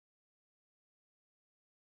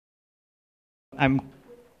I'm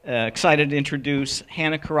excited to introduce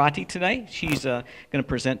Hannah Karate today. She's going to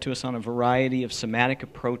present to us on a variety of somatic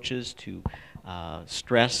approaches to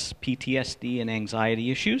stress, PTSD, and anxiety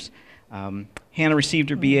issues. Hannah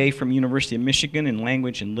received her BA from University of Michigan in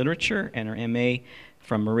Language and Literature and her MA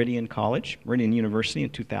from Meridian University in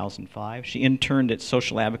 2005. She interned at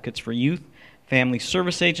Social Advocates for Youth, Family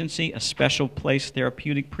Service Agency, a Special Place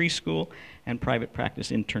Therapeutic Preschool, and private practice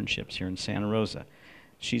internships here in Santa Rosa.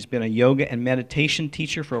 She's been a yoga and meditation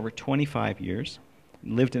teacher for over 25 years,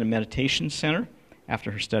 lived in a meditation center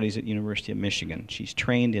after her studies at University of Michigan. She's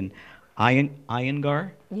trained in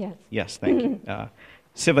Iyengar? Yes. Yes, thank you.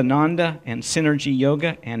 Sivananda and Synergy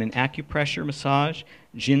Yoga, and in acupressure massage,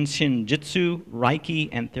 Jinshin Jitsu, Reiki,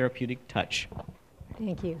 and therapeutic touch.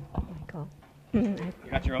 Thank you, Michael. You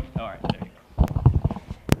got your own? All right, there you go.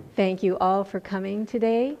 Thank you all for coming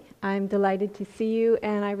today. I'm delighted to see you,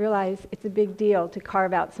 and I realize it's a big deal to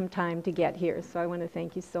carve out some time to get here, so I want to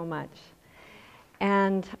thank you so much.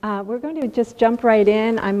 And we're going to just jump right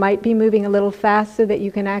in. I might be moving a little fast so that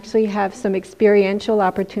you can actually have some experiential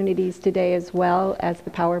opportunities today as well as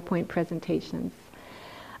the PowerPoint presentations.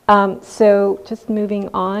 So just moving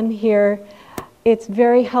on here, it's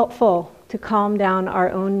very helpful to calm down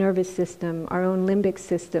our own nervous system, our own limbic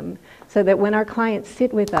system, so that when our clients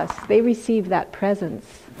sit with us, they receive that presence.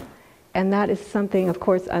 And that is something, of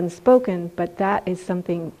course, unspoken, but that is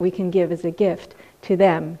something we can give as a gift to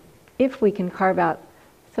them if we can carve out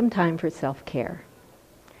some time for self-care.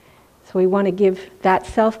 So we want to give that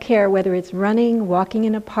self-care, whether it's running, walking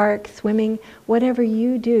in a park, swimming, whatever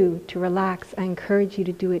you do to relax, I encourage you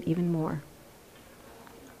to do it even more.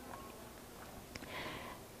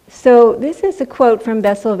 So this is a quote from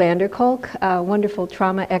Bessel van der Kolk, a wonderful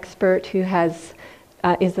trauma expert who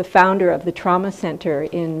is the founder of the Trauma Center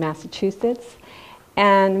in Massachusetts.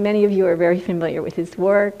 And many of you are very familiar with his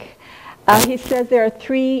work. He says there are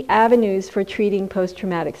 3 avenues for treating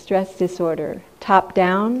post-traumatic stress disorder.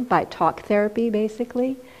 Top-down, by talk therapy,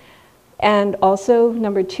 basically. And also,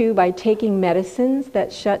 number 2, by taking medicines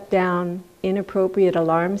that shut down inappropriate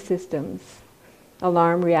alarm systems,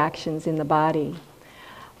 alarm reactions in the body.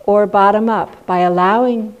 Or bottom-up, by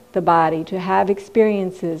allowing the body to have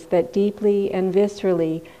experiences that deeply and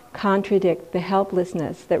viscerally contradict the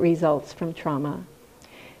helplessness that results from trauma.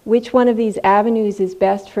 Which one of these avenues is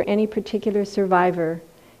best for any particular survivor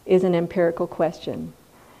is an empirical question.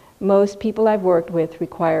 Most people I've worked with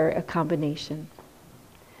require a combination.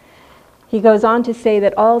 He goes on to say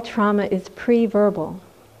that all trauma is pre-verbal.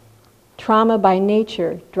 Trauma by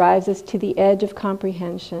nature drives us to the edge of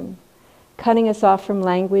comprehension, cutting us off from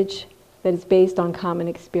language that is based on common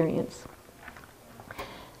experience.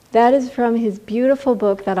 That is from his beautiful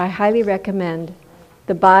book that I highly recommend,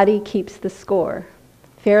 The Body Keeps the Score.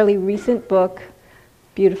 Fairly recent book,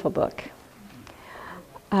 beautiful book.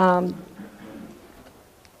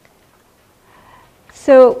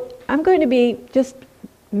 So I'm going to be just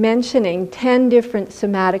mentioning 10 different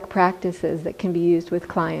somatic practices that can be used with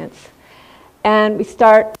clients. And we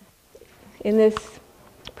start in this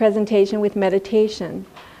presentation with meditation.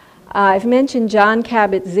 I've mentioned John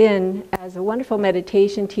Kabat-Zinn as a wonderful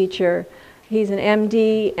meditation teacher. He's an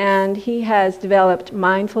MD, and he has developed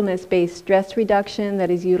mindfulness-based stress reduction that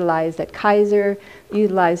is utilized at Kaiser,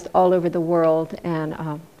 utilized all over the world,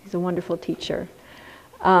 and he's a wonderful teacher.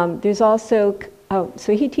 There's also,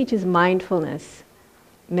 so he teaches mindfulness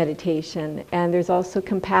meditation, and there's also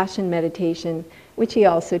compassion meditation, which he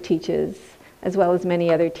also teaches, as well as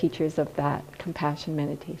many other teachers of that compassion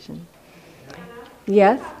meditation.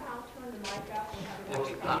 Yes?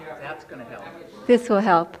 That's going to help. This will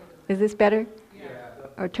help. Is this better? Yeah.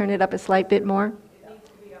 Or turn it up a slight bit more?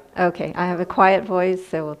 Okay, I have a quiet voice,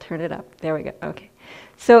 so we'll turn it up. There we go. Okay.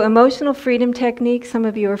 So emotional freedom technique, some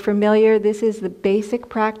of you are familiar. This is the basic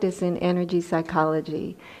practice in energy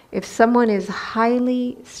psychology. If someone is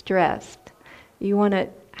highly stressed, you want to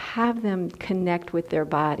have them connect with their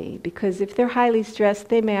body, because if they're highly stressed,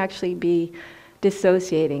 they may actually be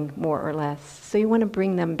dissociating more or less. So you want to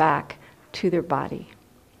bring them back to their body.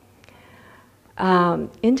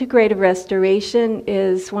 Integrative restoration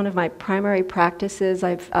is one of my primary practices.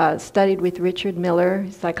 I've studied with Richard Miller,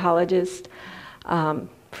 psychologist.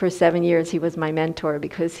 For 7 years, he was my mentor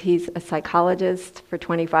because he's a psychologist for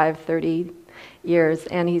 25, 30 years,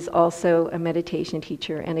 and he's also a meditation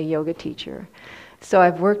teacher and a yoga teacher. So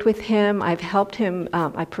I've worked with him, I've helped him,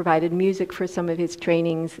 I provided music for some of his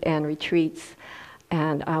trainings and retreats,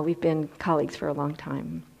 and we've been colleagues for a long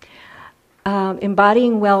time.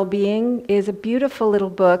 Embodying Well-Being is a beautiful little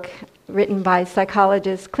book written by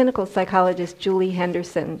clinical psychologist Julie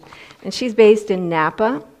Henderson. And she's based in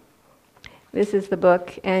Napa. This is the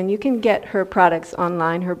book, and you can get her products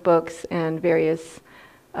online, her books and various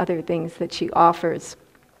other things that she offers.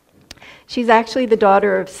 She's actually the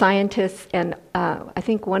daughter of scientists, and I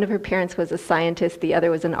think one of her parents was a scientist, the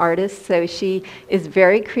other was an artist, so she is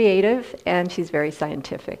very creative and she's very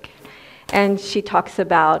scientific. And she talks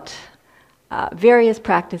about various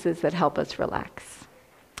practices that help us relax.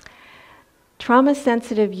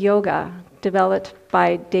 Trauma-sensitive yoga, developed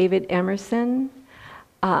by David Emerson.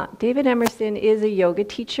 David Emerson is a yoga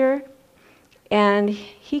teacher, and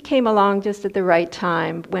he came along just at the right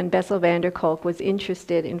time when Bessel van der Kolk was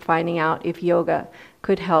interested in finding out if yoga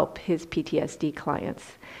could help his PTSD clients.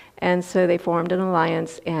 And so they formed an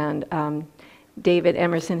alliance, and David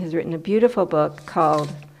Emerson has written a beautiful book called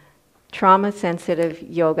Trauma-Sensitive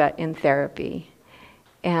Yoga in Therapy.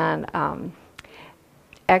 And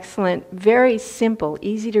excellent, very simple,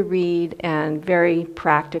 easy to read, and very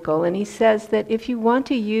practical. And he says that if you want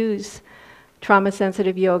to use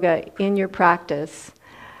trauma-sensitive yoga in your practice,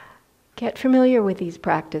 get familiar with these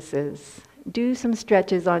practices. Do some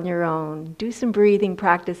stretches on your own. Do some breathing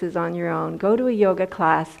practices on your own. Go to a yoga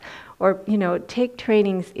class, or take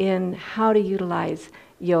trainings in how to utilize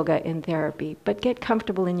yoga in therapy. But get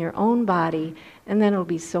comfortable in your own body, and then it'll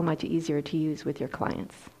be so much easier to use with your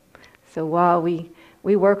clients. So while we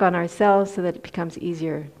work on ourselves so that it becomes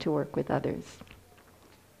easier to work with others.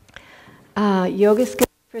 Yoga Skills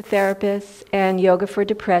for Therapists and Yoga for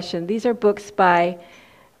Depression. These are books by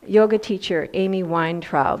yoga teacher Amy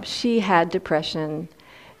Weintraub. She had depression.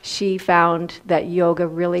 She found that yoga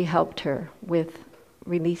really helped her with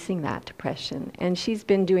releasing that depression. And she's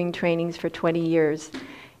been doing trainings for 20 years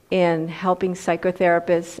in helping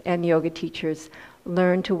psychotherapists and yoga teachers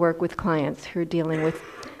learn to work with clients who are dealing with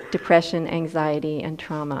depression, anxiety, and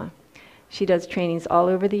trauma. She does trainings all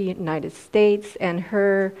over the United States, and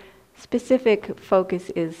her specific focus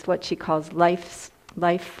is what she calls life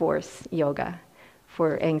force yoga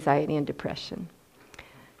for anxiety and depression.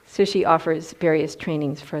 So she offers various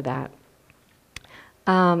trainings for that.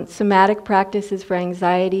 Somatic practices for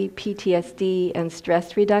anxiety, PTSD, and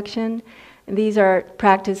stress reduction. And these are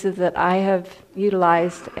practices that I have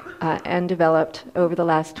utilized and developed over the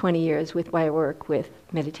last 20 years with my work with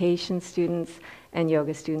meditation students and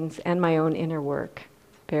yoga students and my own inner work.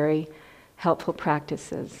 Very helpful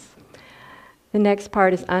practices. The next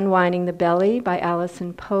part is Unwinding the Belly by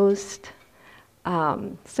Allison Post.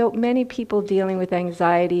 So many people dealing with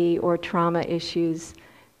anxiety or trauma issues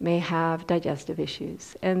may have digestive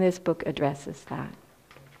issues, and this book addresses that.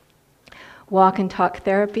 Walk and talk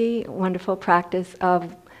therapy, wonderful practice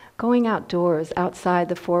of going outdoors, outside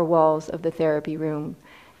the four walls of the therapy room,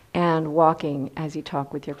 and walking as you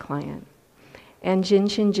talk with your client. And Jin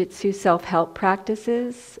Shin Jitsu self-help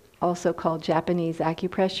practices, also called Japanese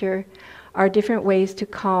acupressure, are different ways to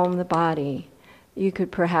calm the body. You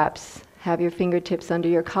could perhaps have your fingertips under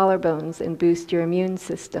your collarbones and boost your immune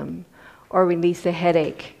system, or release a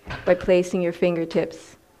headache by placing your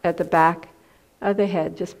fingertips at the back of the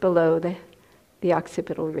head, just below the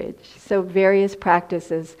occipital ridge. So various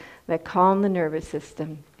practices that calm the nervous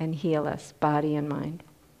system and heal us, body and mind.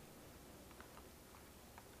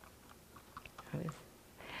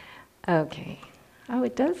 Okay. Oh,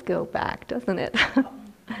 it does go back, doesn't it?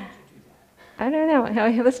 I don't know.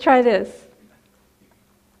 Let's try this.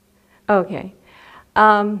 Okay.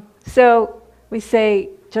 So we say,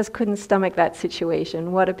 just couldn't stomach that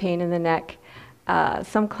situation. What a pain in the neck.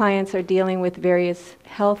 Some clients are dealing with various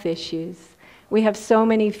health issues. We have so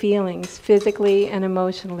many feelings, physically and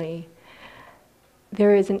emotionally.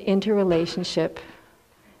 There is an interrelationship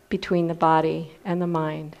between the body and the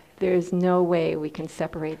mind. There is no way we can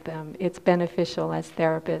separate them. It's beneficial as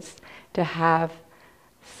therapists to have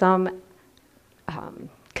some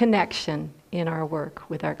connection in our work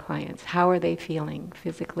with our clients. How are they feeling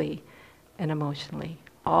physically and emotionally?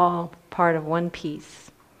 All part of one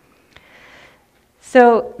piece.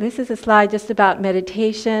 So this is a slide just about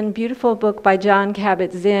meditation. Beautiful book by John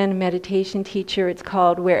Kabat-Zinn, meditation teacher. It's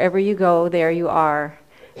called Wherever You Go, There You Are.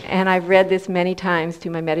 And I've read this many times to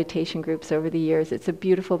my meditation groups over the years. It's a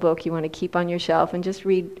beautiful book you want to keep on your shelf and just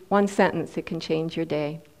read one sentence. It can change your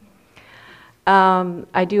day.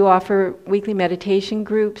 I do offer weekly meditation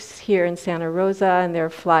groups here in Santa Rosa, and there are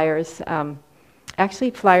flyers.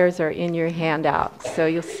 Actually, flyers are in your handout, so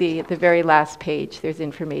you'll see at the very last page there's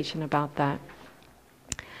information about that.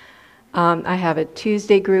 I have a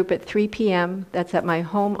Tuesday group at 3 p.m. That's at my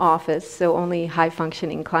home office, so only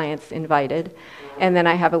high-functioning clients invited. And then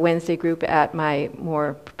I have a Wednesday group at my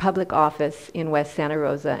more public office in West Santa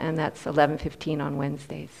Rosa, and that's 11:15 on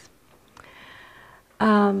Wednesdays.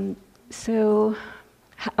 There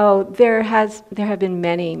have been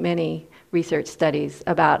many research studies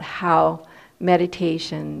about how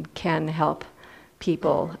meditation can help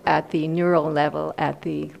people at the neural level, at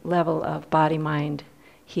the level of body-mind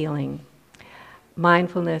healing.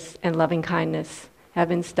 Mindfulness and loving kindness have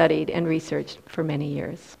been studied and researched for many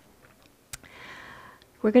years.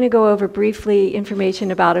 We're going to go over briefly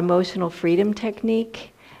information about emotional freedom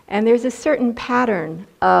technique. And there's a certain pattern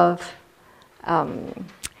of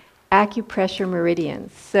acupressure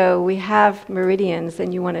meridians. So we have meridians,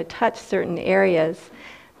 and you want to touch certain areas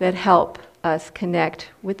that help us connect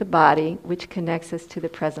with the body, which connects us to the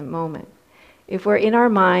present moment. If we're in our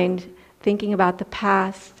mind, thinking about the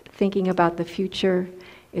past, thinking about the future,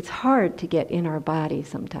 it's hard to get in our body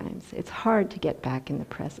sometimes. It's hard to get back in the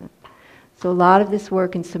present. So a lot of this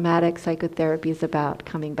work in somatic psychotherapy is about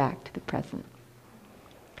coming back to the present.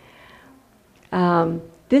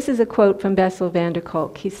 This is a quote from Bessel van der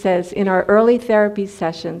Kolk. He says, in our early therapy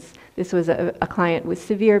sessions, this was a client with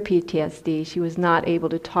severe PTSD. She was not able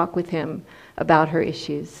to talk with him about her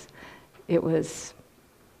issues. She was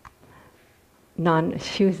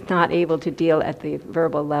not able to deal at the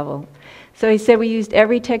verbal level. So he said, we used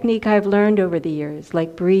every technique I've learned over the years,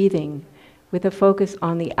 like breathing, with a focus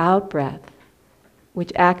on the out-breath,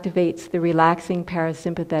 which activates the relaxing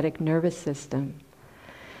parasympathetic nervous system.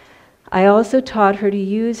 I also taught her to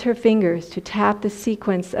use her fingers to tap the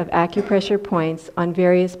sequence of acupressure points on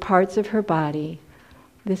various parts of her body.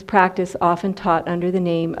 This practice, often taught under the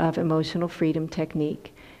name of emotional freedom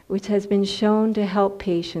technique, which has been shown to help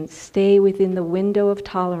patients stay within the window of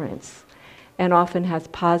tolerance and often has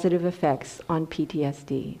positive effects on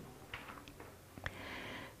PTSD.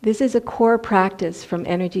 This is a core practice from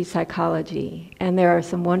energy psychology, and there are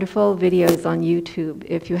some wonderful videos on YouTube.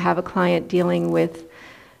 If you have a client dealing with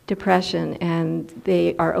depression and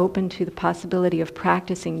they are open to the possibility of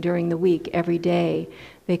practicing during the week every day,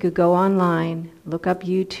 they could go online, look up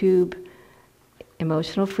YouTube,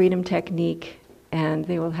 emotional freedom technique, and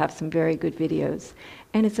they will have some very good videos.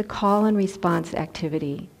 And it's a call and response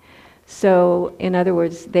activity. So in other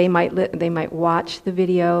words, they might watch the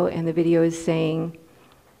video, and the video is saying,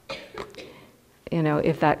 you know,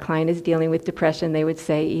 if that client is dealing with depression, they would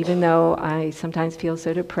say, even though I sometimes feel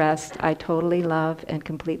so depressed, I totally love and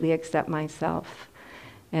completely accept myself.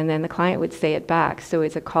 And then the client would say it back. So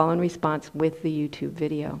it's a call and response with the YouTube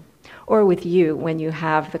video, or with you when you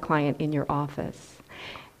have the client in your office.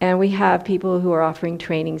 And we have people who are offering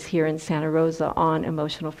trainings here in Santa Rosa on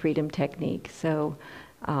emotional freedom technique. So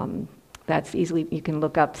that's easily, you can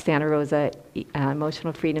look up Santa Rosa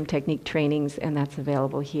emotional freedom technique trainings, and that's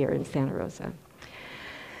available here in Santa Rosa.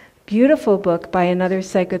 Beautiful book by another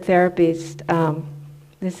psychotherapist.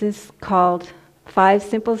 This is called 5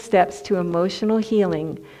 Simple Steps to Emotional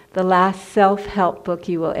Healing, the last self-help book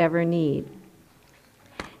you will ever need.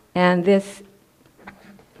 And this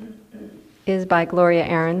is by Gloria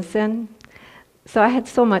Aronson. So I had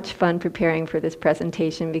so much fun preparing for this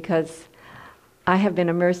presentation because I have been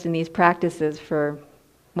immersed in these practices for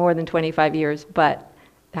more than 25 years, but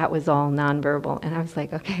that was all nonverbal. And I was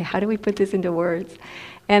like, okay, how do we put this into words?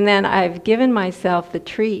 And then I've given myself the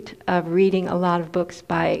treat of reading a lot of books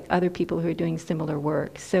by other people who are doing similar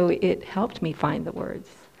work. So it helped me find the words.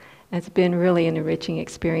 It's been really an enriching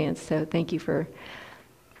experience. So thank you for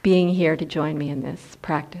being here to join me in this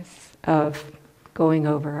practice of going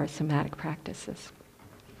over our somatic practices.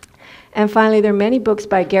 And finally, there are many books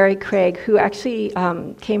by Gary Craig, who actually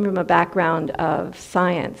came from a background of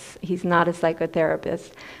science. He's not a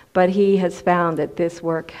psychotherapist, but he has found that this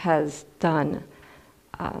work has done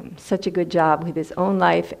such a good job with his own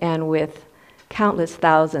life and with countless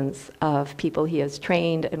thousands of people he has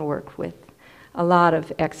trained and worked with. A lot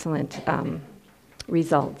of excellent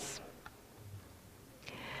results.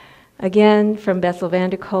 Again, from Bessel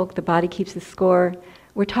van der Kolk, The Body Keeps the Score,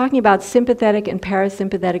 we're talking about sympathetic and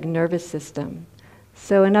parasympathetic nervous system.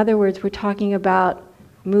 So in other words, we're talking about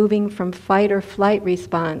moving from fight or flight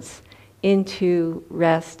response into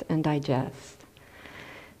rest and digest.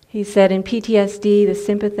 He said in PTSD, the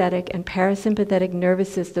sympathetic and parasympathetic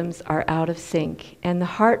nervous systems are out of sync, and the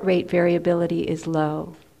heart rate variability is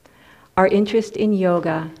low. Our interest in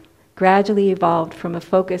yoga gradually evolved from a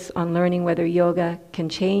focus on learning whether yoga can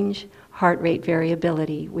change heart rate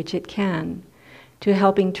variability, which it can, to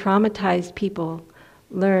helping traumatized people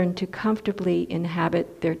learn to comfortably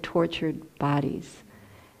inhabit their tortured bodies.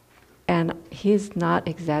 And he's not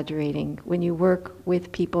exaggerating. When you work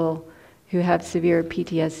with people who have severe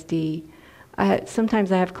PTSD,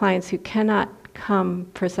 sometimes I have clients who cannot come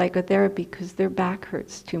for psychotherapy because their back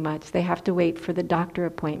hurts too much. They have to wait for the doctor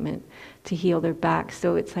appointment to heal their back.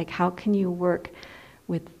 So it's like, how can you work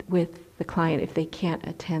with the client if they can't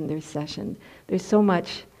attend their session? There's so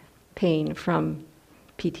much pain from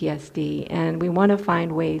PTSD, and we want to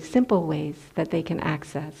find ways, simple ways, that they can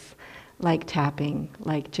access, like tapping,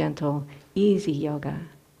 like gentle, easy yoga.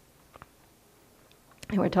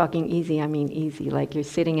 And we're talking easy, I mean easy, like you're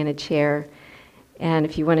sitting in a chair, and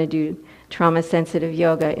if you want to do trauma-sensitive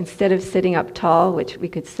yoga, instead of sitting up tall, which we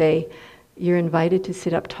could say, you're invited to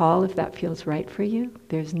sit up tall if that feels right for you.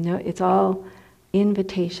 It's all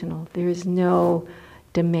invitational. There is no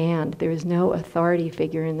demand. There is no authority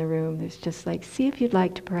figure in the room. There's just like, see if you'd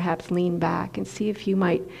like to perhaps lean back and see if you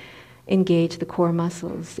might engage the core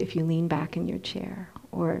muscles if you lean back in your chair.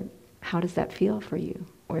 Or how does that feel for you?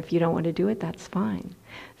 Or if you don't want to do it, that's fine.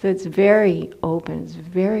 So it's very open, it's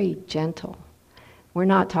very gentle. We're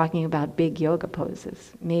not talking about big yoga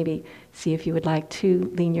poses. Maybe see if you would like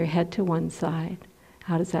to lean your head to one side.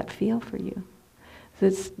 How does that feel for you? So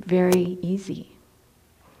it's very easy.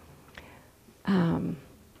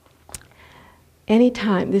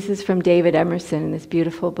 Anytime, this is from David Emerson in this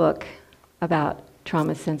beautiful book about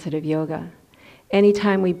trauma-sensitive yoga.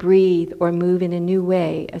 Anytime we breathe or move in a new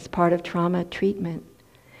way as part of trauma treatment,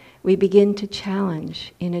 we begin to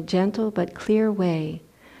challenge in a gentle but clear way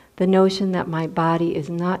the notion that my body is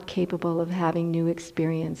not capable of having new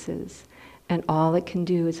experiences, and all it can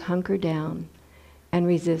do is hunker down and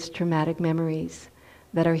resist traumatic memories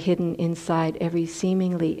that are hidden inside every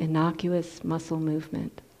seemingly innocuous muscle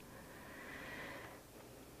movement.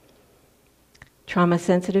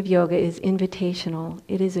 Trauma-sensitive yoga is invitational.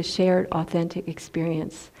 It is a shared, authentic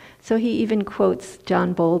experience. So he even quotes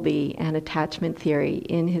John Bowlby and attachment theory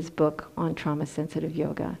in his book on trauma-sensitive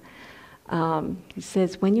yoga. He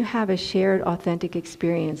says, when you have a shared, authentic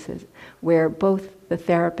experiences where both the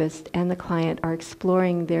therapist and the client are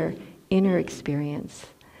exploring their inner experience,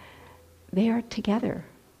 they are together.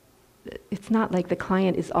 It's not like the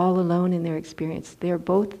client is all alone in their experience. They're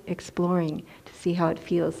both exploring to see how it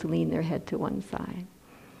feels to lean their head to one side.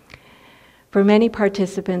 For many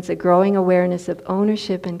participants, a growing awareness of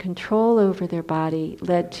ownership and control over their body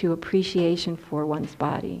led to appreciation for one's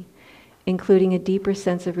body, including a deeper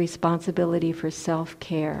sense of responsibility for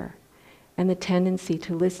self-care and the tendency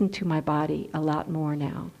to listen to my body a lot more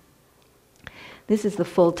now. This is the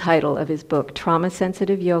full title of his book,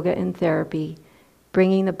 Trauma-Sensitive Yoga and Therapy,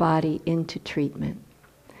 Bringing the Body into Treatment.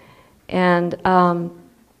 And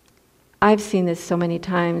I've seen this so many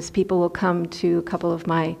times. People will come to a couple of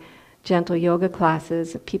my gentle yoga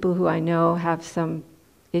classes, people who I know have some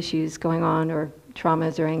issues going on or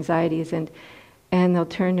traumas or anxieties, and they'll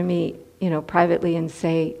turn to me, privately and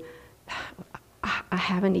say, I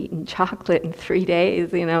haven't eaten chocolate in 3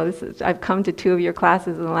 days. I've come to 2 of your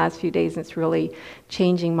classes in the last few days, and it's really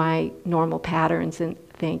changing my normal patterns, and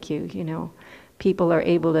thank you. People are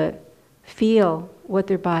able to feel what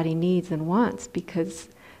their body needs and wants because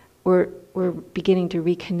we're beginning to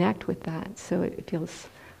reconnect with that. So it feels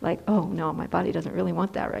like, oh no, my body doesn't really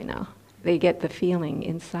want that right now. They get the feeling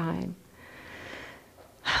inside.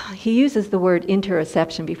 He uses the word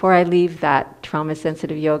interoception. Before I leave that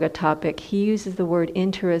trauma-sensitive yoga topic, he uses the word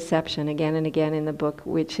interoception again and again in the book,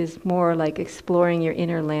 which is more like exploring your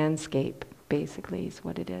inner landscape, basically, is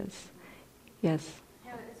what it is. Yes?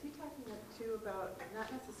 Hannah, is he talking too about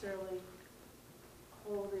not necessarily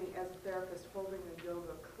holding, as a therapist, holding a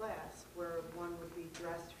yoga class where one would be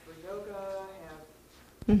dressed for yoga,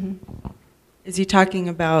 have... Mm-hmm. Is he talking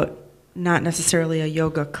about not necessarily a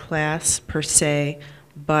yoga class per se,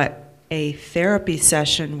 but a therapy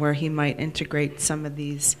session where he might integrate some of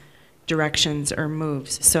these directions or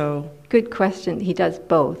moves? So, good question. He does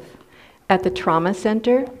both. At the trauma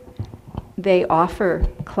center, they offer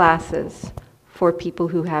classes for people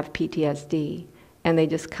who have PTSD, and they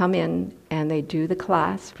just come in and they do the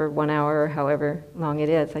class for 1 hour or however long it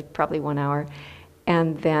is, like probably 1 hour,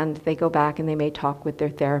 and then they go back and they may talk with their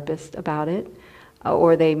therapist about it,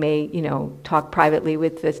 or they may, talk privately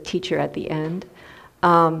with this teacher at the end.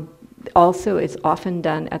 Also, it's often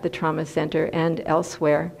done at the trauma center and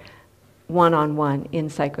elsewhere, one-on-one in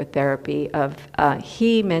psychotherapy.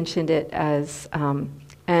 He mentioned it as,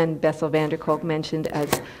 and Bessel van der Kolk mentioned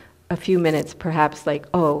as a few minutes, perhaps like,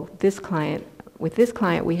 with this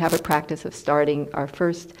client, we have a practice of starting our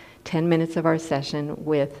first 10 minutes of our session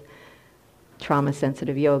with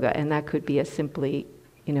trauma-sensitive yoga, and that could be a simply,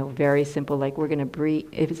 very simple, like we're going to breathe.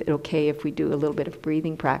 Is it okay if we do a little bit of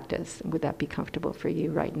breathing practice? Would that be comfortable for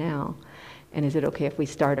you right now? And is it okay if we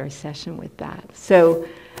start our session with that? So,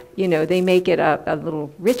 they make it a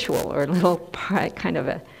little ritual or a little part, kind of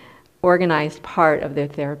a organized part of their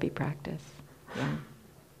therapy practice. Yeah.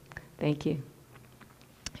 Thank you.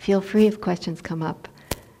 Feel free if questions come up.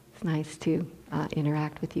 It's nice to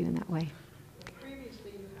interact with you in that way.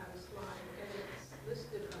 Previously, you had a slide, and it's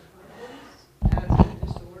listed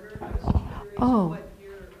Oh,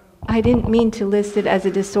 I didn't mean to list it as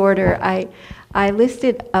a disorder. I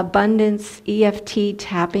listed abundance EFT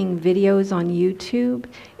tapping videos on YouTube.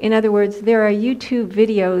 In other words, there are YouTube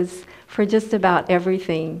videos for just about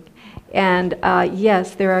everything. And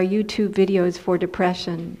yes, there are YouTube videos for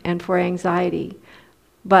depression and for anxiety.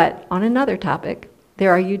 But on another topic,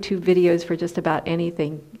 there are YouTube videos for just about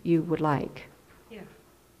anything you would like. Yeah.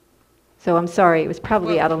 So I'm sorry, it was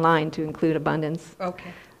probably out of line to include abundance.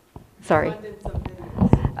 Okay. Sorry.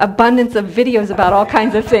 Abundance of videos about all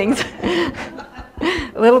kinds of things.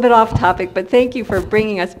 A little bit off topic, but thank you for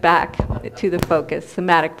bringing us back to the focus,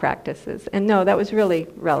 somatic practices. And no, that was really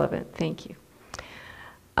relevant. Thank you.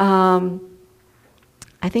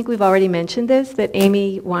 I think we've already mentioned this, that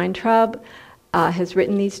Amy Weintraub has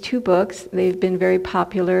written these 2 books. They've been very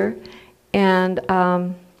popular. And,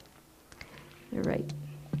 you're right.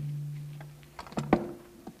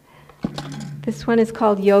 This one is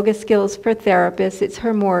called Yoga Skills for Therapists. It's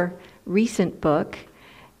her more recent book.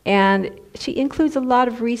 And she includes a lot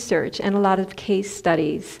of research and a lot of case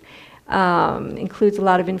studies. Includes a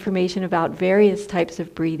lot of information about various types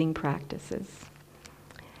of breathing practices.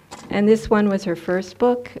 And this one was her first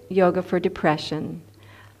book, Yoga for Depression.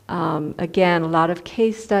 Again, a lot of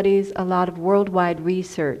case studies, a lot of worldwide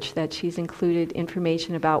research that she's included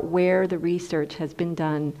information about where the research has been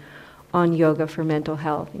done on yoga for mental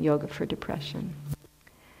health and yoga for depression.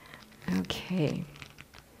 Okay.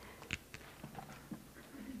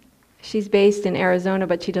 She's based in Arizona,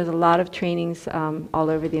 but she does a lot of trainings all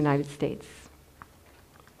over the United States.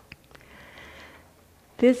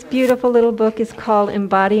 This beautiful little book is called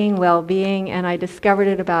Embodying Well-Being, and I discovered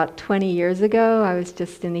it about 20 years ago. I was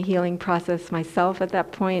just in the healing process myself at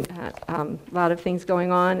that point, a lot of things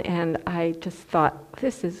going on, and I just thought,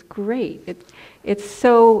 this is great. It's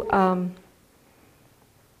so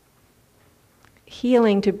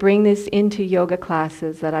healing to bring this into yoga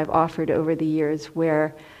classes that I've offered over the years,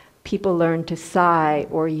 where people learn to sigh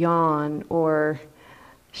or yawn or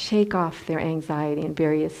shake off their anxiety in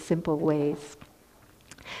various simple ways.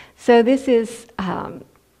 So this is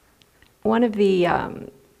one of the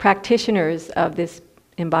practitioners of this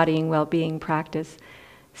embodying well-being practice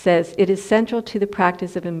says, it is central to the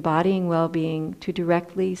practice of embodying well-being to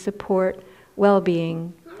directly support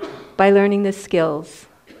well-being by learning the skills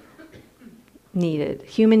needed.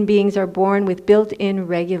 Human beings are born with built-in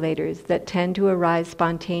regulators that tend to arise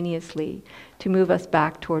spontaneously to move us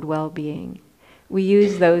back toward well-being. We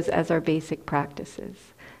use those as our basic practices.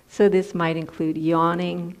 So this might include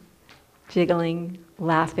yawning, jiggling,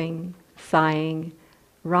 laughing, sighing,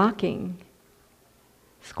 rocking,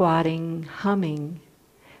 squatting, humming,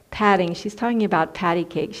 patting. She's talking about patty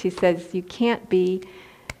cake. She says you can't be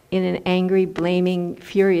in an angry, blaming,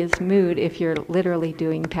 furious mood if you're literally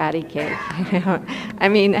doing patty cake. I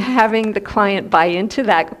mean, having the client buy into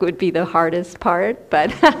that would be the hardest part,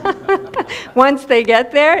 but once they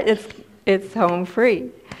get there, it's home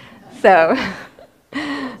free. So.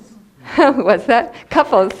 What's that?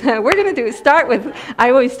 Couples. We're going to start with, I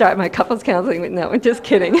always start my couples counseling with, no, just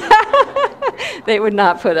kidding. They would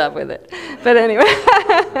not put up with it. But anyway,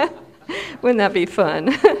 wouldn't that be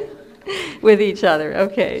fun? With each other.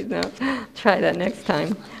 Okay, no, try that next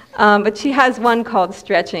time. But she has one called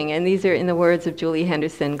stretching, and these are in the words of Julie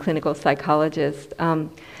Henderson, clinical psychologist,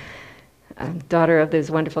 daughter of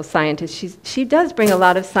those wonderful scientists. She does bring a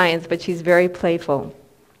lot of science, but she's very playful.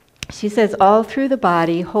 She says all through the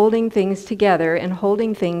body, holding things together and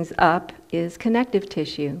holding things up is connective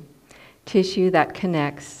tissue, tissue that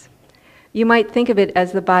connects. You might think of it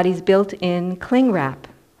as the body's built-in cling wrap.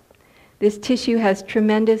 This tissue has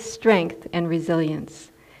tremendous strength and resilience.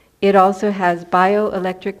 It also has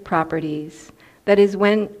bioelectric properties. That is,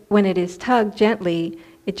 when it is tugged gently,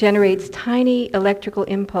 it generates tiny electrical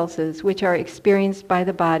impulses which are experienced by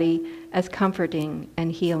the body as comforting and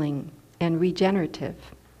healing and regenerative.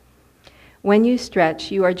 When you stretch,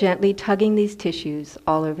 you are gently tugging these tissues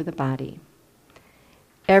all over the body.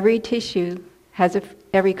 Every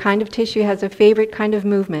kind of tissue has a favorite kind of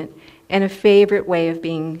movement and a favorite way of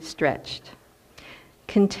being stretched.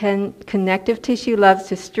 Connective tissue loves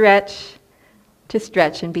to stretch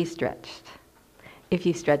and be stretched. If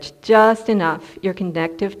you stretch just enough, your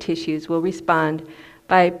connective tissues will respond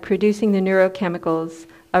by producing the neurochemicals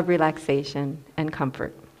of relaxation and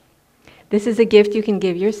comfort. This is a gift you can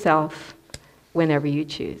give yourself whenever you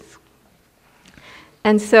choose.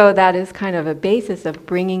 And so that is kind of a basis of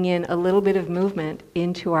bringing in a little bit of movement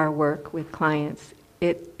into our work with clients.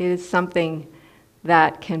 It is something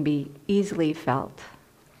that can be easily felt.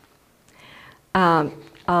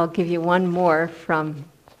 I'll give you one more from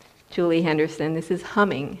Julie Henderson. This is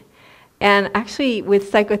humming. And actually, with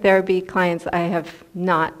psychotherapy clients, I have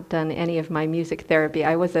not done any of my music therapy.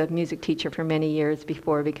 I was a music teacher for many years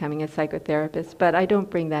before becoming a psychotherapist, but I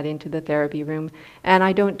don't bring that into the therapy room. And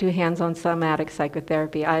I don't do hands-on somatic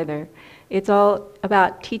psychotherapy either. It's all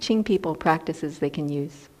about teaching people practices they can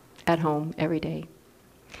use at home every day.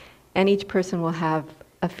 And each person will have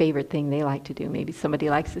a favorite thing they like to do. Maybe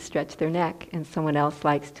somebody likes to stretch their neck, and someone else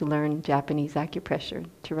likes to learn Japanese acupressure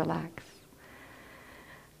to relax.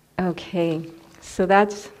 Okay, so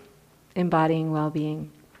that's embodying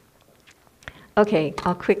well-being. Okay,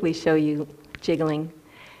 I'll quickly show you jiggling.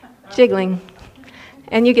 Jiggling.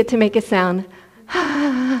 And you get to make a sound.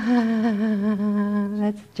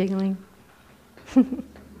 That's jiggling.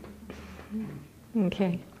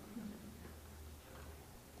 Okay.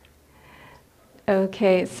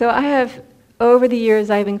 Okay, so over the years,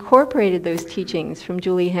 I've incorporated those teachings from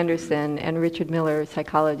Julie Henderson and Richard Miller,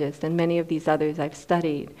 psychologist, and many of these others I've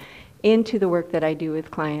studied into the work that I do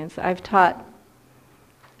with clients. I've taught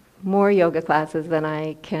more yoga classes than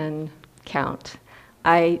I can count.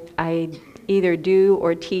 I either do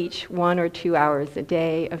or teach 1 or 2 hours a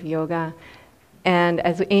day of yoga. And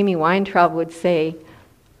as Amy Weintraub would say,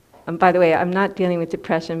 by the way, I'm not dealing with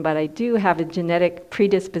depression, but I do have a genetic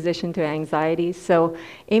predisposition to anxiety. So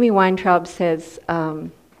Amy Weintraub says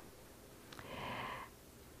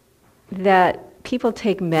that people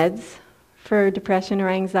take meds for depression or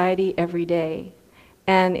anxiety every day.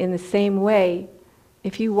 And in the same way,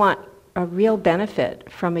 if you want a real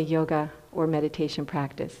benefit from a yoga or meditation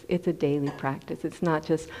practice, it's a daily practice. It's not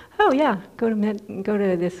just, oh yeah, go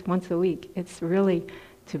to this once a week. It's really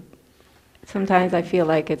sometimes I feel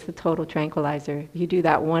like it's a total tranquilizer. You do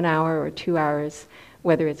that 1 hour or 2 hours,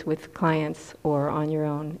 whether it's with clients or on your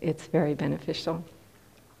own, it's very beneficial.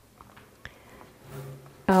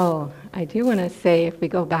 Oh, I do want to say, if we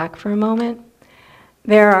go back for a moment,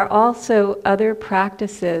 there are also other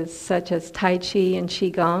practices such as Tai Chi and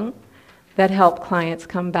Qigong that help clients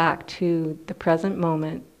come back to the present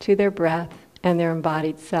moment, to their breath and their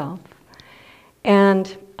embodied self.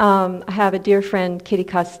 And I have a dear friend, Kitty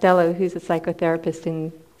Costello, who's a psychotherapist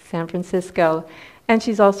in San Francisco, and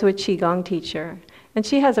she's also a Qigong teacher. And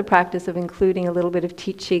she has a practice of including a little bit of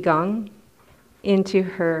Qigong into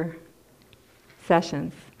her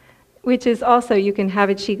sessions, which is also, you can have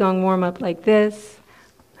a Qigong warm-up like this.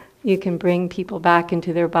 You can bring people back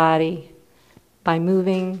into their body by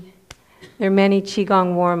moving. There are many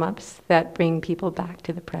Qigong warm-ups that bring people back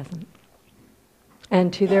to the present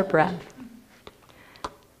and to their breath.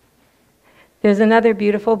 There's another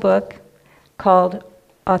beautiful book called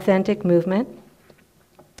Authentic Movement.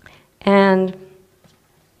 And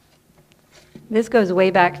this goes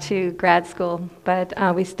way back to grad school, but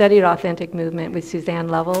we studied authentic movement with Suzanne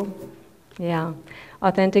Lovell. Yeah,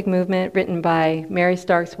 Authentic Movement, written by Mary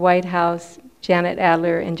Starks Whitehouse, Janet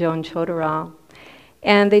Adler, and Joan Chodorow.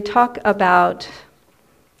 And they talk about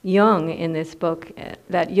Jung in this book,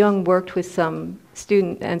 that Jung worked with some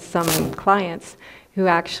students and some clients who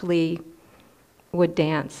actually would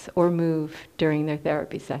dance or move during their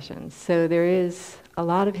therapy sessions. So there is a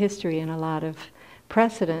lot of history and a lot of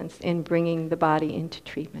precedence in bringing the body into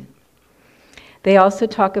treatment. They also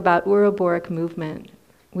talk about Uroboric movement,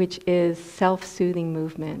 which is self-soothing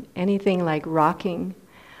movement, anything like rocking.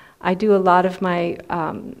 I do a lot of my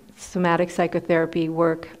somatic psychotherapy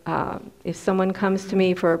work. If someone comes to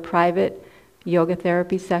me for a private yoga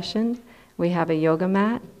therapy session, we have a yoga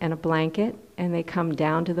mat and a blanket, and they come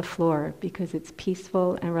down to the floor because it's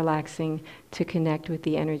peaceful and relaxing to connect with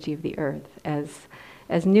the energy of the earth.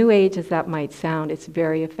 As new age as that might sound, it's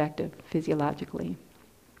very effective physiologically.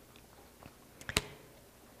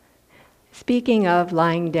 Speaking of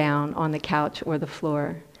lying down on the couch or the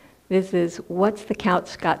floor, this is What's the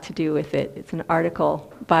Couch Got to Do with It? It's an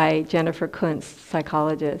article by Jennifer Kuntz,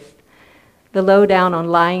 psychologist. The lowdown on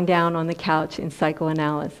lying down on the couch in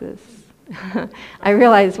psychoanalysis. I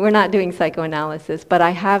realize we're not doing psychoanalysis, but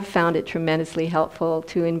I have found it tremendously helpful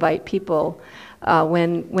to invite people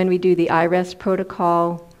when we do the iRest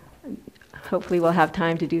protocol. Hopefully we'll have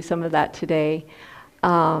time to do some of that today.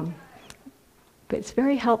 But it's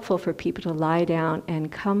very helpful for people to lie down and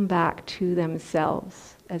come back to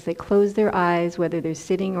themselves as they close their eyes, whether they're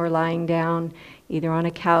sitting or lying down, either on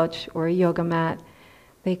a couch or a yoga mat.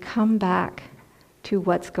 They come back to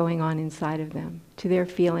what's going on inside of them, to their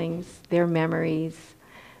feelings, their memories,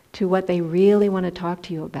 to what they really want to talk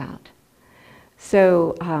to you about.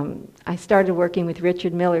 So I started working with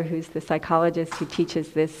Richard Miller, who's the psychologist who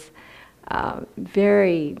teaches this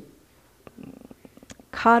very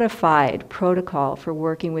codified protocol for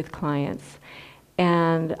working with clients.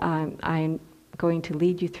 And I'm going to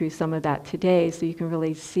lead you through some of that today so you can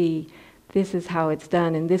really see this is how it's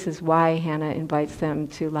done, and this is why Hannah invites them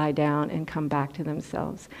to lie down and come back to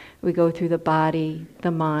themselves. We go through the body,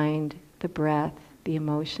 the mind, the breath, the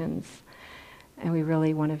emotions, and we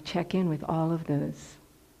really want to check in with all of those.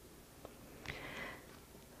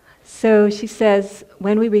 So she says,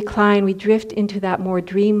 when we recline, we drift into that more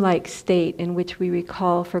dreamlike state in which we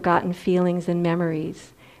recall forgotten feelings and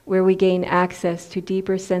memories, where we gain access to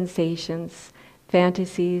deeper sensations,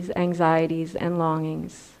 fantasies, anxieties, and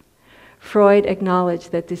longings. Freud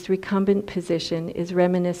acknowledged that this recumbent position is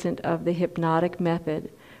reminiscent of the hypnotic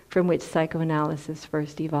method from which psychoanalysis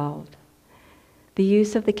first evolved. The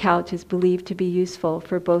use of the couch is believed to be useful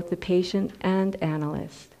for both the patient and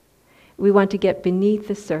analyst. We want to get beneath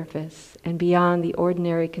the surface and beyond the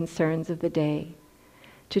ordinary concerns of the day,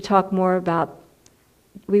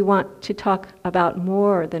 we want to talk about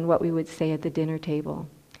more than what we would say at the dinner table.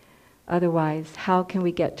 Otherwise, how can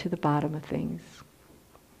we get to the bottom of things?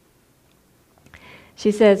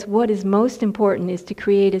 She says, what is most important is to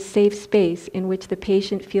create a safe space in which the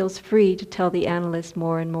patient feels free to tell the analyst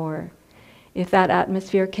more and more. If that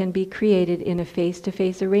atmosphere can be created in a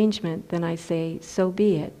face-to-face arrangement, then I say, so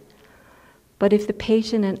be it. But if the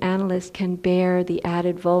patient and analyst can bear the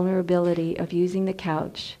added vulnerability of using the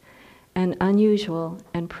couch, an unusual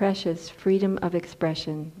and precious freedom of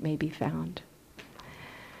expression may be found.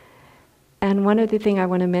 And one other thing I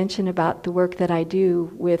want to mention about the work that I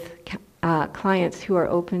do with clients who are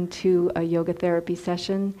open to a yoga therapy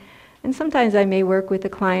session, and sometimes I may work with a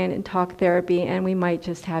client in talk therapy, and we might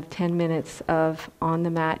just have 10 minutes of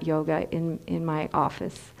on-the-mat yoga in my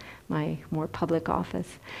office, my more public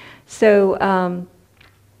office. So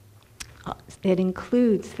it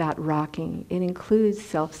includes that rocking. It includes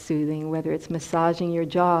self-soothing, whether it's massaging your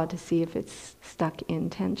jaw to see if it's stuck in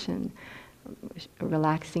tension,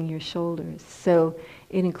 relaxing your shoulders. So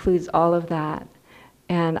it includes all of that.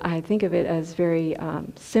 And I think of it as very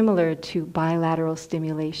similar to bilateral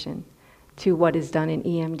stimulation, to what is done in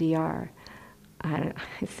EMDR.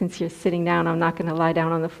 Since you're sitting down, I'm not going to lie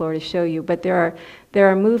down on the floor to show you, but there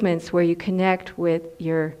are movements where you connect with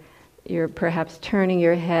you're perhaps turning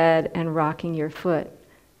your head and rocking your foot,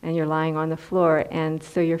 and you're lying on the floor, and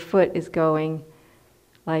so your foot is going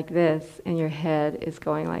like this, and your head is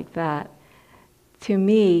going like that. To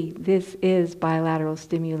me, this is bilateral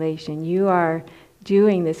stimulation. You are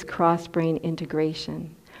doing this cross-brain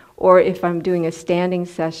integration. Or if I'm doing a standing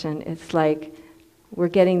session, it's like we're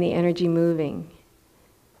getting the energy moving.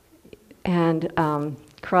 And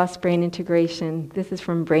cross-brain integration, this is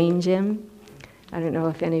from Brain Gym. I don't know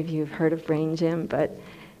if any of you have heard of Brain Gym, but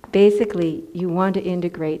basically you want to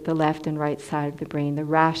integrate the left and right side of the brain, the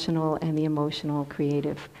rational and the emotional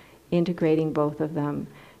creative. Integrating both of them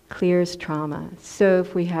clears trauma. So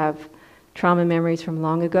if we have trauma memories from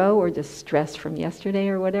long ago or just stress from yesterday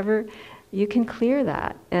or whatever, you can clear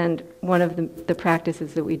that. And one of the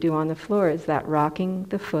practices that we do on the floor is that rocking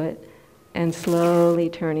the foot and slowly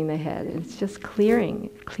turning the head. It's just clearing.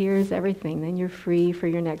 It clears everything. Then you're free for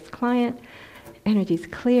your next client. Energy's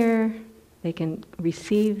clear. They can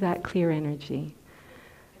receive that clear energy.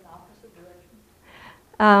 In opposite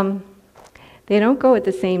direction? They don't go at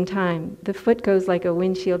the same time. The foot goes like a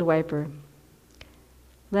windshield wiper.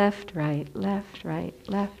 Left, right, left, right,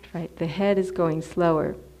 left, right. The head is going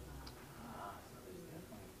slower.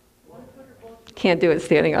 Can't do it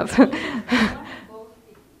standing up.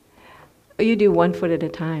 You do 1 foot at a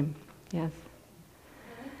time, yes.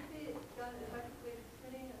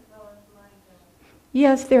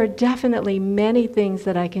 Yes, there are definitely many things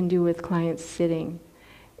that I can do with clients sitting.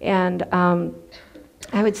 And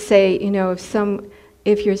I would say,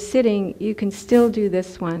 if you're sitting, you can still do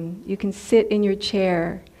this one. You can sit in your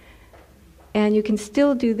chair, and you can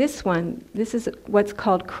still do this one. This is what's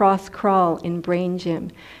called cross crawl in Brain Gym.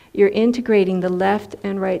 You're integrating the left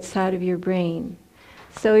and right side of your brain.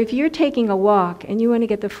 So if you're taking a walk and you want to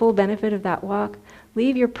get the full benefit of that walk,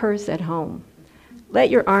 leave your purse at home. Let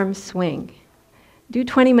your arms swing. Do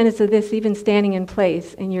 20 minutes of this even standing in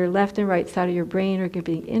place, and your left and right side of your brain are going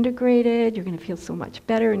to be integrated. You're going to feel so much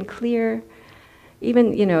better and clear.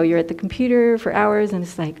 Even, you're at the computer for hours and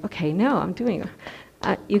it's like, okay, no, I'm doing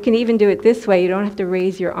it. You can even do it this way. You don't have to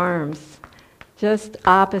raise your arms. Just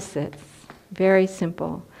opposites. Very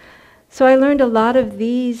simple. So I learned a lot of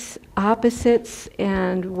these opposites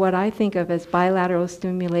and what I think of as bilateral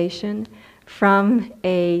stimulation from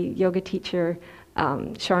a yoga teacher,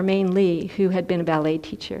 Charmaine Lee, who had been a ballet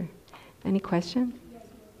teacher. Any question?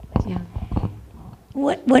 Yeah.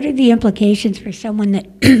 What are the implications for someone that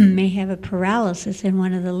may have a paralysis in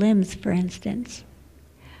one of the limbs, for instance?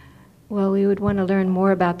 Well, we would want to learn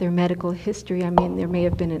more about their medical history. I mean, there may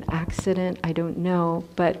have been an accident, I don't know,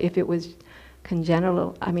 but if it was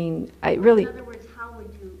congenital, I mean, I really... In other words, how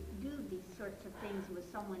would you do these sorts of things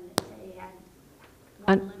with someone that, say, had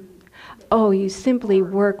Un- one limb? Oh, you simply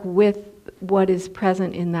work with what is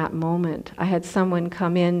present in that moment. I had someone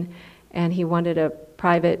come in and he wanted a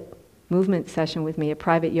private movement session with me, a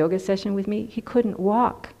private yoga session with me. He couldn't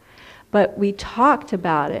walk. But we talked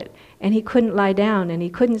about it, and he couldn't lie down, and he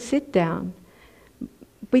couldn't sit down.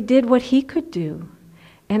 We did what he could do.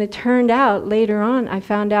 And it turned out, later on, I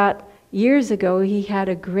found out years ago, he had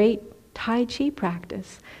a great Tai Chi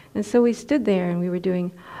practice. And so we stood there and we were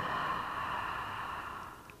doing...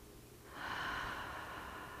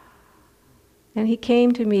 And he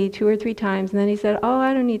came to me 2 or 3 times, and then he said, "Oh,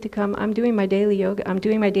 I don't need to come. I'm doing my daily yoga. I'm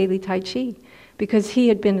doing my daily Tai Chi." Because he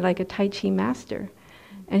had been like a Tai Chi master,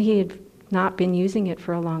 and he had not been using it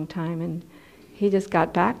for a long time, and he just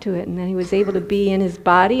got back to it, and then he was able to be in his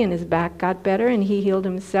body, and his back got better, and he healed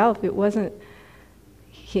himself. It wasn't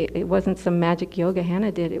some magic yoga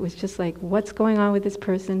Hannah did. It was just like, what's going on with this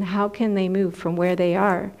person? How can they move from where they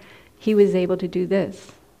are? He was able to do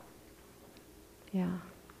this. Yeah.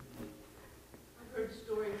 Heard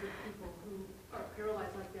stories of people who are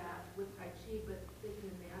paralyzed like that with Tai Chi, but they can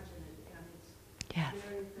imagine it, and it's Yes.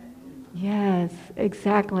 very effective. Yes,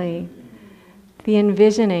 exactly. The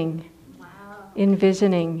envisioning. Wow.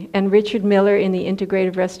 Envisioning. And Richard Miller in the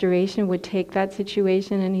Integrative Restoration would take that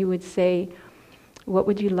situation and he would say, what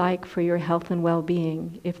would you like for your health and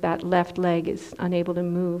well-being? If that left leg is unable to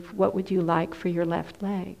move, what would you like for your left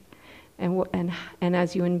leg? And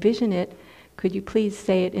as you envision it, could you please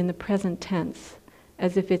say it in the present tense,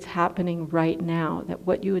 as if it's happening right now, that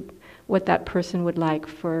what that person would like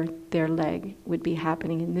for their leg would be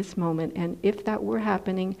happening in this moment. And if that were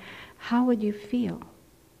happening, how would you feel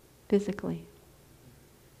physically?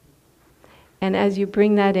 And as you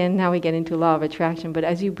bring that in, now we get into law of attraction, but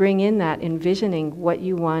as you bring in that envisioning what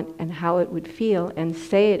you want and how it would feel and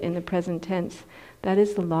say it in the present tense, that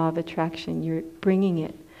is the law of attraction. You're bringing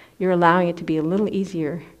it. You're allowing it to be a little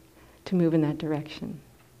easier to move in that direction.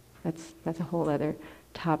 That's a whole other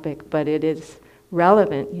topic, but it is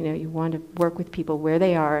relevant. You know, you want to work with people where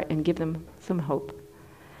they are and give them some hope.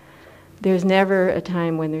 There's never a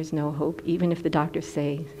time when there's no hope, even if the doctors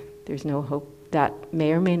say there's no hope. That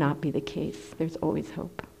may or may not be the case. There's always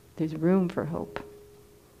hope. There's room for hope.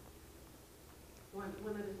 One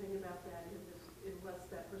other thing about that is unless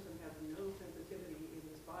that person has no sensitivity in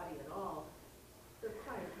his body at all, the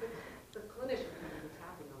clinician can be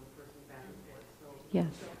tapping on the person back and forth, so Yes.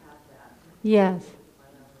 they'll have that. Yes.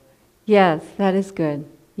 Yes, that is good.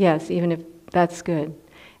 Yes, even if that's good.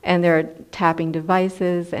 And there are tapping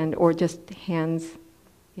devices or just hands.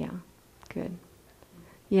 Yeah, good.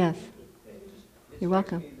 Yes. You're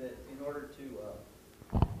welcome. It strikes me that in order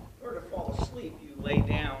to fall asleep, you lay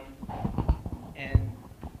down and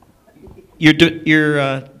you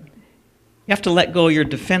have to let go of your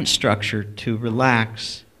defense structure to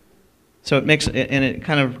relax. So it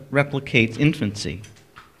kind of replicates infancy.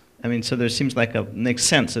 I mean, so there seems like makes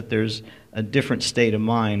sense that there's a different state of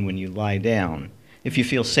mind when you lie down, if you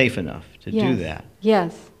feel safe enough to do that.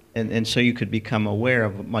 Yes. And so you could become aware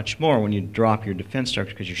of much more when you drop your defense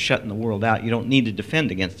structure because you're shutting the world out. You don't need to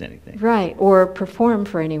defend against anything. Right, or perform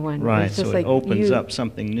for anyone. Right, It's just so it like opens up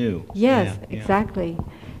something new. Yes, Yeah. exactly.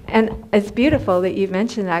 And it's beautiful that you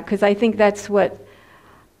mentioned that, because I think that's what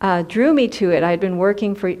drew me to it. I'd been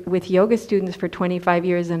working with yoga students for 25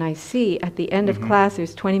 years, and I see at the end of class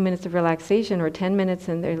there's 20 minutes of relaxation or 10 minutes,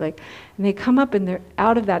 and and they come up and they're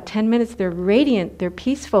out of that 10 minutes, they're radiant, they're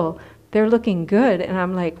peaceful, they're looking good, and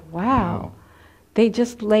I'm like, wow. They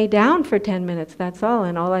just lay down for 10 minutes, that's all,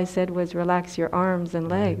 and all I said was relax your arms and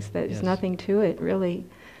legs. There's Yes. nothing to it, really.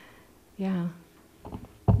 Yeah.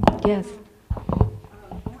 Yes. I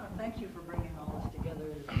want to thank you for bringing all this together.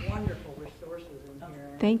 There's wonderful resources in here.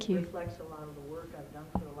 And Thank you. It reflects a lot of the work I've done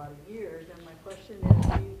for a lot of years. And my question is,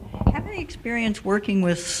 do you have any experience working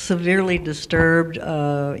with severely disturbed,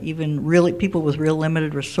 even really people with real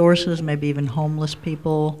limited resources, maybe even homeless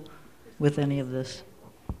people with any of this?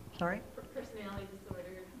 Sorry? Personality disorder.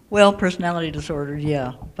 Well, personality disorders,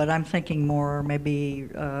 yeah. But I'm thinking more maybe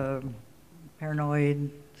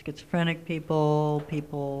paranoid, schizophrenic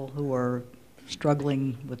people who are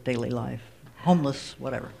struggling with daily life, homeless,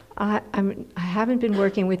 whatever. I haven't been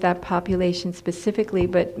working with that population specifically,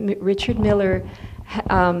 but Richard Miller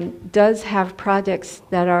does have projects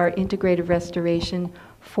that are integrative restoration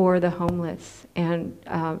for the homeless and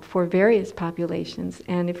for various populations.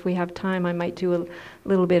 And if we have time, I might do a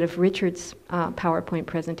little bit of Richard's PowerPoint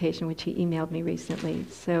presentation, which he emailed me recently.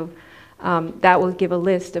 So that will give a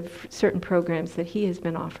list of certain programs that he has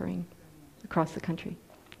been offering across the country.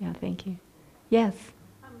 Yeah, thank you. Yes.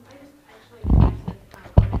 I just actually asked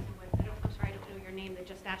I'm sorry, I don't know your name that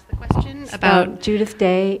just asked the question about Judith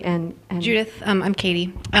Day and Judith. I'm Katie.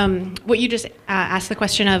 What you just asked the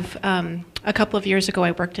question of, a couple of years ago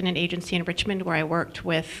I worked in an agency in Richmond where I worked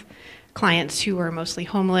with clients who were mostly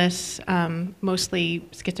homeless, mostly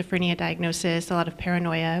schizophrenia diagnosis, a lot of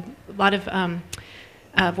paranoia, a lot of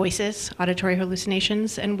voices, auditory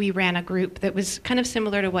hallucinations, and we ran a group that was kind of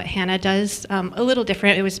similar to what Hannah does, a little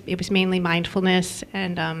different. It was mainly mindfulness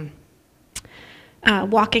and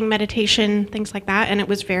walking meditation, things like that, and it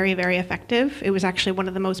was very, very effective. It was actually one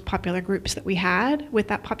of the most popular groups that we had with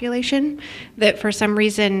that population, that for some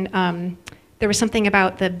reason there was something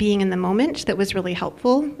about the being in the moment that was really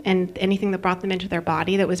helpful, and anything that brought them into their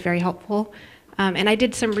body that was very helpful. And I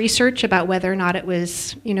did some research about whether or not it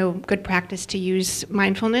was, good practice to use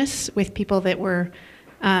mindfulness with people that were,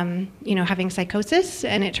 having psychosis.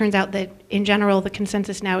 And it turns out that in general, the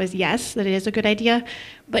consensus now is yes, that it is a good idea,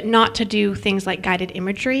 but not to do things like guided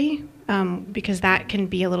imagery, because that can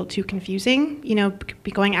be a little too confusing,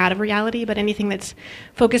 be going out of reality. But anything that's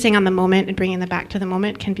focusing on the moment and bringing them back to the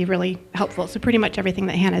moment can be really helpful. So pretty much everything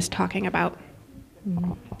that Hannah's talking about.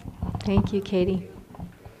 Thank you, Katie.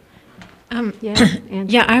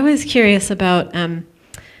 Yeah, I was curious about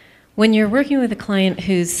when you're working with a client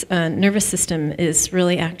whose nervous system is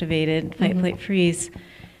really activated, fight, flight, freeze,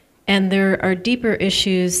 and there are deeper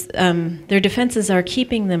issues, their defenses are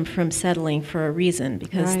keeping them from settling for a reason,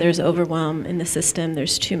 because there's overwhelm in the system,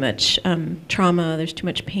 there's too much trauma, there's too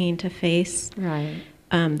much pain to face. Right.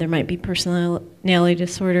 There might be personality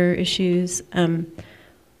disorder issues. How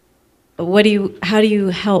do you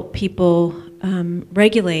help people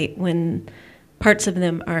regulate when parts of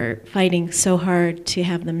them are fighting so hard to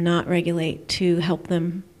have them not regulate, to help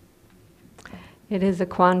them? It is a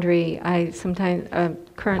quandary. I sometimes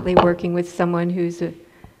currently working with someone who's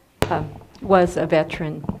was a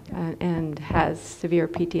veteran and has severe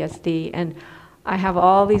PTSD, and I have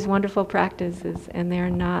all these wonderful practices, and they're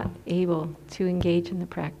not able to engage in the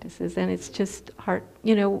practices, and it's just hard.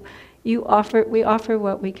 We offer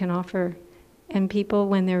what we can offer, and people,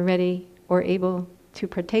 when they're ready or able to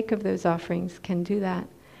partake of those offerings, can do that.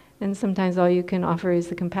 And sometimes all you can offer is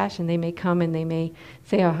the compassion. They may come and they may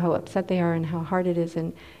say how upset they are and how hard it is,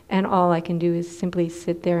 and all I can do is simply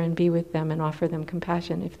sit there and be with them and offer them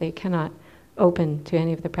compassion. If they cannot open to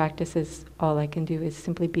any of the practices, all I can do is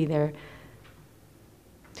simply be there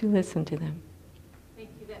to listen to them.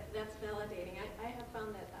 Thank you. That's validating. I have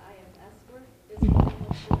found that the IFS work is really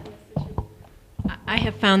helpful in this situation. I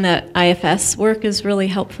have found that IFS work is really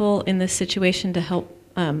helpful in this situation to help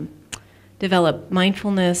develop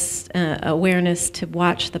mindfulness, awareness to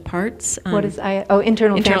watch the parts. What is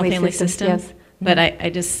internal family system? Yes. But I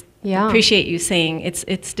just appreciate you saying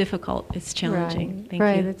it's difficult, it's challenging. Thank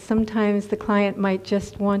you. That sometimes the client might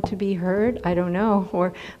just want to be heard. I don't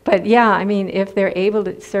know, but yeah, I mean, if they're able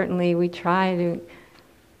to, certainly we try to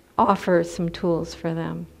offer some tools for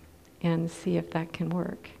them and see if that can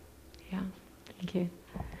work. Yeah. Thank you.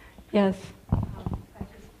 Yes.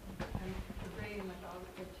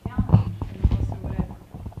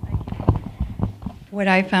 What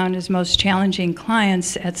I found is most challenging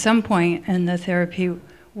clients at some point in the therapy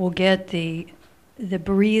will get the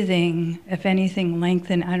breathing, if anything,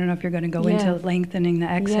 lengthen. I don't know if you're going to go into lengthening the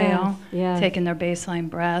exhale, taking their baseline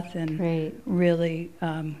breath and really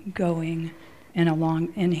going in a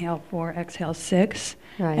long inhale 4, exhale 6.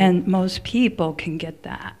 Right. And most people can get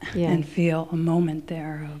that and feel a moment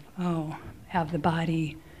there of, have the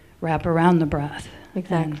body wrap around the breath.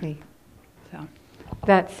 Exactly.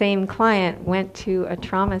 That same client went to a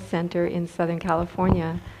trauma center in Southern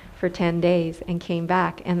California for 10 days and came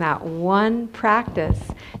back. And that one practice,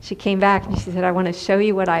 she came back and she said, I want to show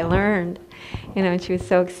you what I learned. And she was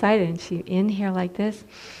so excited. And she inhale like this,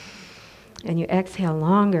 and you exhale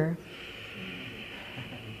longer.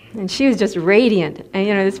 And she was just radiant.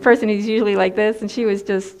 And this person is usually like this, and she was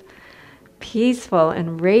just peaceful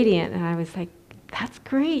and radiant. And I was like, that's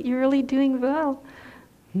great, you're really doing well.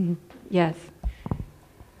 Yes.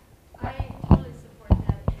 I totally support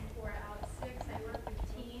that in 4 out of 6. I work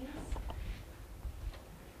with teens,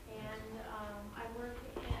 and I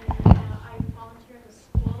volunteer in the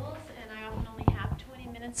schools, and I often only have 20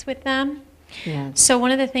 minutes with them. Yes. So one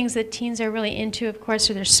of the things that teens are really into, of course,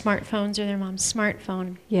 are their smartphones or their mom's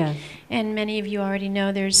smartphone. Yes. And many of you already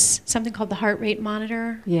know there's something called the heart rate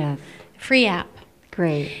monitor. Yes. Free app.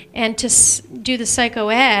 Great. And to do the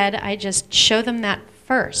psychoed, I just show them that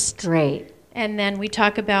first. Great. And then we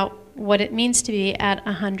talk about what it means to be at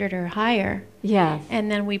 100 or higher. Yes. And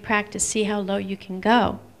then we practice, see how low you can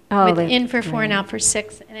go. Oh, With that's in for 4 and great. out for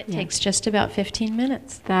 6, and it Yeah. takes just about 15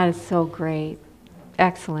 minutes. That is so great.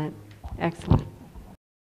 Excellent. Excellent.